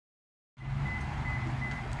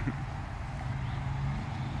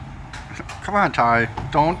Come on, Ty.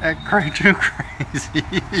 Don't act too crazy.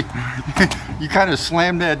 You kind of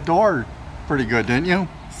slammed that door pretty good, didn't you?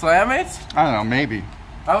 Slam it? I don't know, maybe.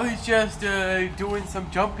 I was just doing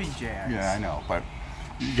some jumping jacks. Yeah, I know, but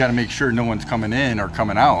you got to make sure no one's coming in or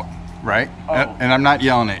coming out, right? Oh. And I'm not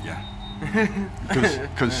yelling at you.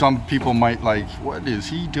 Because some people might like, what is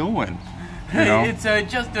he doing? You know? It's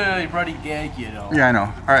just a running gag, you know. Yeah, I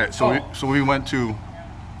know. All right, so we went to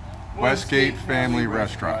Westgate Family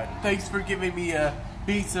Restaurant. Thanks for giving me a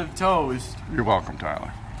piece of toast. You're welcome,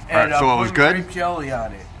 Tyler. And all right, so it was good? grape jelly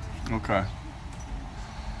on it. Okay.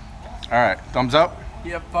 All right, thumbs up?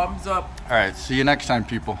 Yeah, thumbs up. All right, see you next time,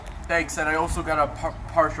 people. Thanks, and I also got a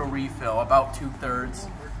partial refill, about 2/3.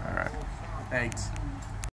 All right. Thanks.